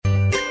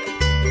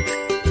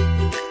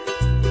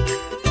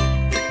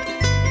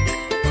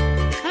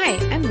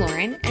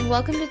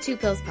welcome to Two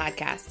Pills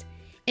Podcast.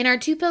 In our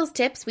Two Pills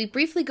tips, we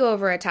briefly go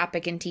over a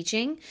topic in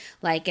teaching,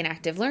 like an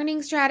active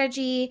learning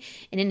strategy,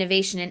 an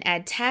innovation in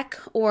ed tech,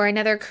 or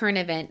another current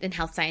event in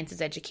health sciences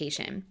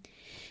education.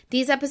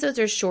 These episodes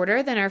are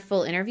shorter than our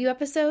full interview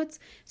episodes,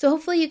 so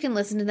hopefully you can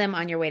listen to them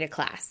on your way to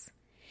class.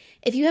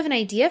 If you have an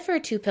idea for a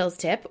Two Pills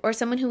tip or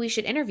someone who we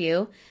should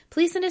interview,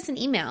 please send us an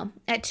email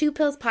at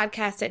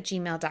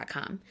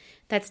twopillspodcast@gmail.com.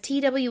 That's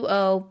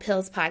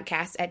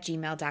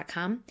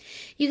TWOpillspodcast@gmail.com.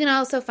 You can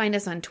also find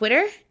us on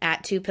Twitter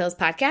at Two Pills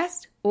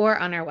Podcast or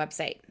on our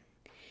website.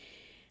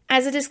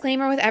 As a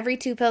disclaimer with every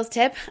Two Pills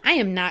tip, I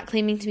am not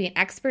claiming to be an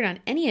expert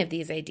on any of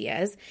these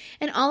ideas,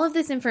 and all of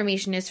this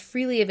information is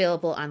freely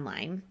available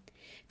online.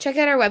 Check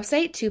out our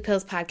website,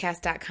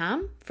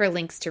 twopillspodcast.com, for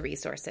links to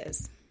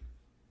resources.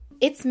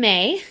 It's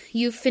May.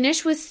 You've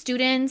finished with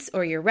students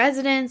or your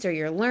residents or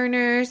your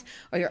learners,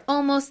 or you're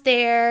almost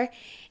there.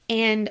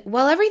 And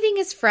while everything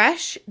is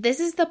fresh, this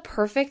is the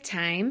perfect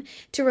time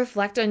to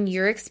reflect on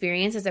your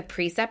experience as a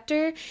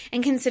preceptor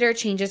and consider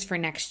changes for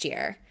next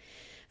year.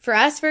 For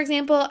us, for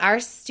example, our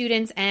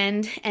students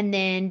end and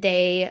then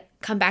they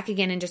come back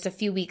again in just a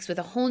few weeks with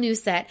a whole new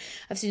set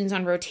of students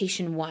on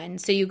rotation 1.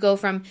 So you go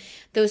from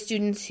those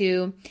students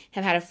who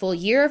have had a full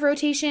year of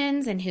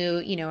rotations and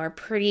who, are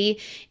pretty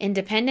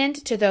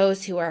independent to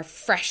those who are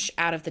fresh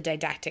out of the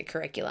didactic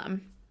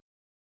curriculum.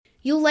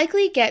 You'll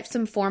likely get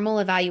some formal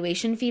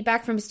evaluation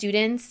feedback from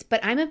students,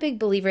 but I'm a big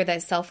believer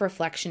that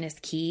self-reflection is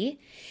key.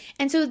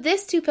 And so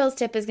this Two Pills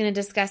tip is going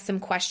to discuss some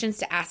questions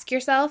to ask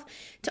yourself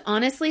to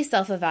honestly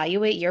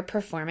self-evaluate your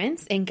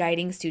performance in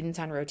guiding students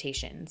on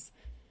rotations.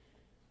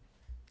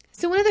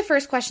 So one of the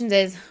first questions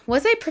is,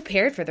 was I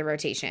prepared for the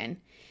rotation?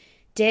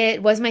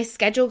 Was my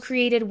schedule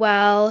created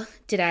well?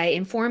 Did I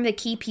inform the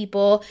key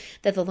people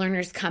that the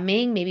learner's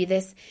coming? Maybe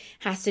this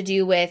has to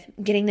do with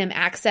getting them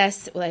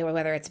access,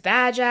 whether it's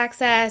badge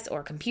access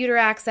or computer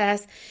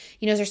access.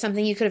 Is there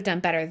something you could have done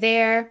better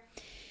there?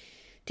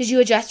 Did you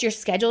adjust your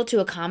schedule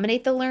to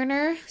accommodate the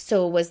learner?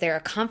 So was there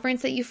a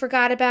conference that you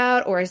forgot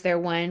about, or is there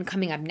one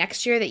coming up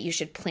next year that you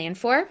should plan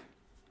for?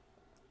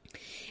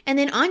 And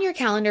then on your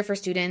calendar for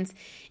students,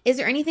 is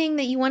there anything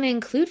that you want to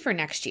include for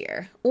next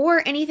year,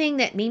 or anything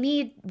that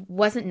maybe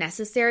wasn't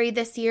necessary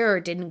this year or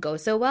didn't go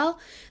so well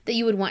that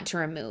you would want to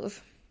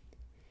remove?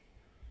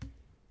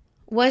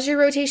 Was your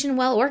rotation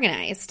well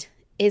organized?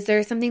 Is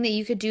there something that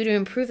you could do to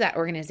improve that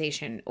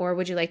organization, or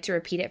would you like to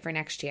repeat it for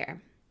next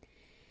year?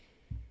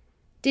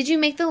 Did you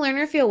make the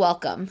learner feel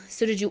welcome?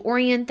 So did you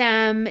orient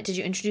them? Did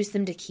you introduce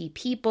them to key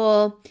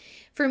people?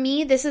 For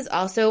me, this is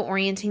also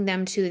orienting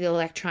them to the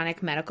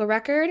electronic medical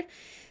record.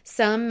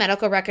 Some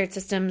medical record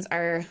systems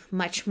are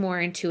much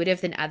more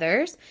intuitive than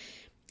others.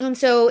 And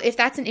so if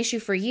that's an issue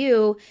for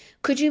you,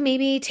 could you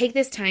maybe take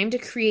this time to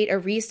create a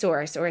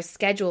resource or a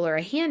schedule or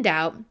a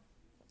handout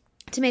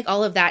to make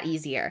all of that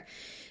easier?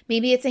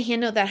 Maybe it's a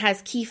handout that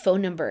has key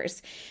phone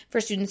numbers for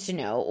students to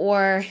know,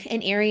 or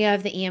an area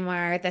of the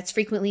EMR that's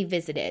frequently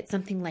visited,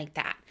 something like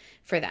that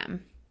for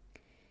them.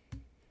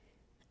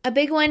 A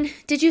big one,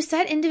 did you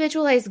set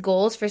individualized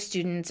goals for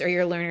students or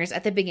your learners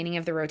at the beginning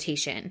of the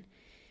rotation?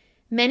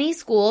 Many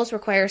schools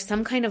require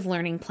some kind of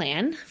learning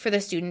plan for the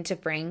student to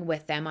bring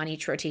with them on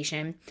each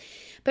rotation.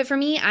 But for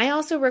me, I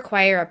also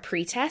require a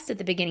pretest at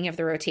the beginning of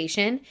the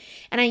rotation,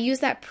 and I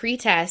use that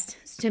pretest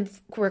to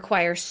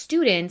require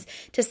students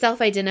to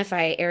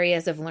self-identify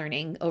areas of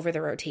learning over the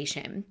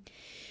rotation.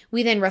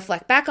 We then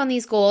reflect back on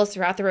these goals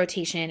throughout the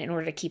rotation in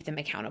order to keep them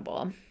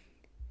accountable.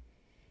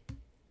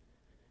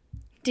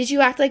 Did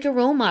you act like a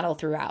role model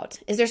throughout?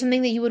 Is there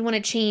something that you would want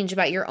to change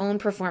about your own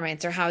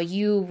performance or how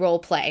you role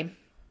play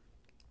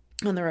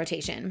on the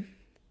rotation?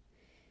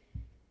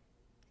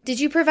 Did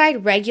you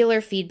provide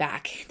regular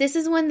feedback? This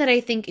is one that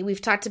I think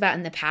we've talked about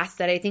in the past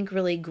that I think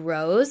really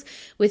grows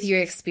with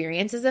your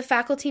experience as a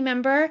faculty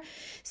member.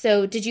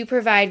 So did you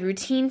provide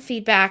routine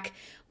feedback?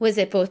 Was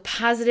it both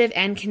positive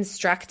and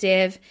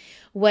constructive?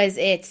 Was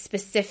it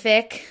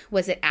specific?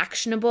 Was it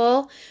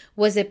actionable?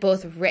 Was it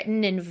both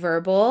written and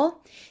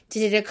verbal?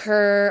 Did it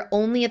occur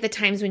only at the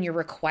times when you're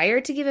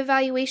required to give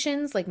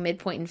evaluations, like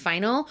midpoint and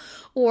final?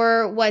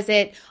 Or was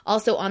it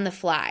also on the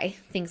fly?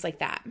 Things like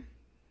that.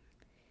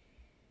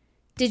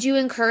 Did you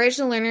encourage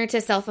the learner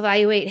to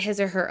self-evaluate his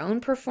or her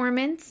own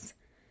performance?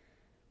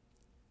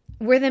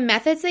 Were the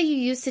methods that you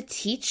use to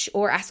teach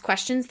or ask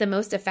questions the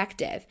most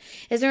effective?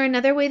 Is there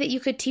another way that you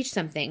could teach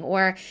something?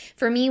 Or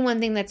for me, one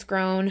thing that's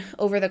grown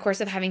over the course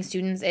of having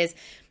students is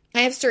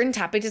I have certain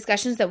topic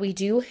discussions that we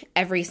do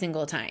every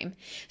single time.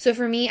 So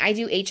for me, I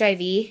do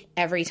HIV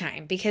every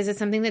time because it's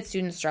something that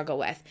students struggle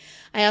with.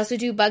 I also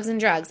do bugs and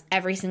drugs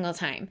every single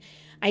time.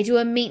 I do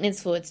a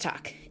maintenance fluids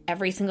talk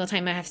every single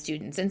time I have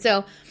students. And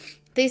so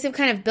these have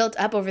kind of built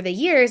up over the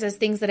years as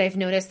things that I've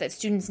noticed that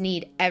students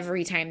need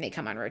every time they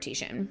come on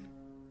rotation.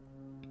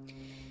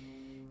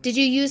 Did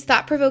you use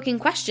thought-provoking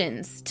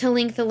questions to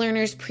link the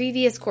learner's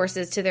previous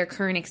courses to their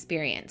current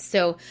experience?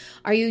 So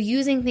are you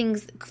using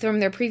things from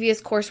their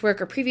previous coursework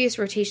or previous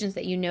rotations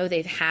that you know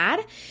they've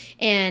had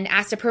and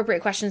asked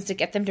appropriate questions to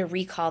get them to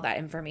recall that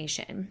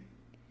information?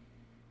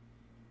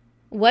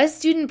 Was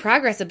student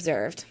progress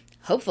observed?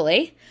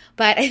 hopefully,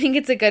 but I think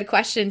it's a good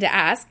question to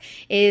ask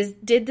is,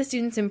 did the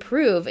students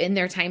improve in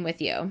their time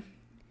with you?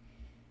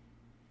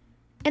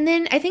 And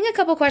then I think a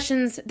couple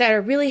questions that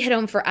are really hit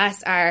home for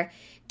us are,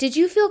 did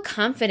you feel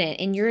confident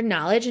in your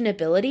knowledge and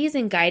abilities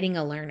in guiding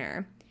a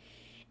learner?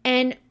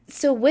 And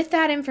so with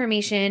that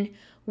information,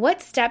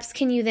 what steps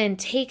can you then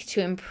take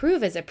to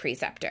improve as a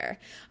preceptor?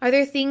 Are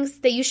there things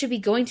that you should be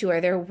going to?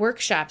 Are there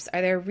workshops?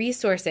 Are there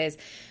resources?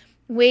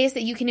 Ways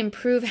that you can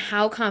improve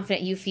how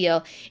confident you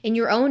feel in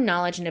your own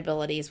knowledge and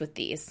abilities with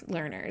these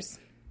learners?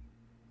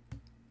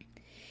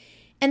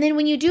 And then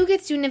when you do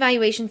get student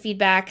evaluation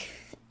feedback,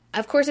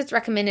 of course, it's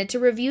recommended to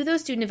review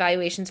those student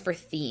evaluations for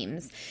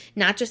themes,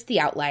 not just the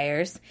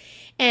outliers.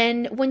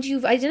 And when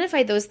you've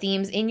identified those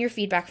themes in your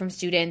feedback from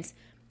students,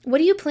 what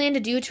do you plan to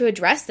do to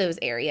address those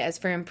areas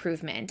for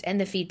improvement and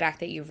the feedback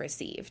that you've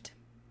received?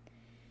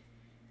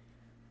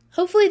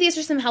 Hopefully, these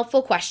are some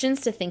helpful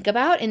questions to think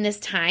about in this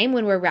time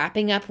when we're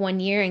wrapping up one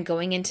year and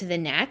going into the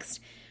next.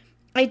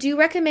 I do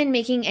recommend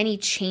making any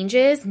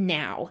changes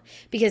now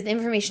because the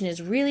information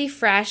is really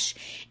fresh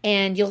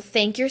and you'll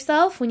thank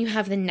yourself when you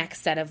have the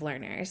next set of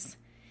learners.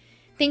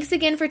 Thanks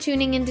again for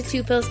tuning into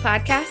Two Pills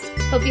Podcast.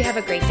 Hope you have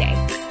a great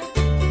day.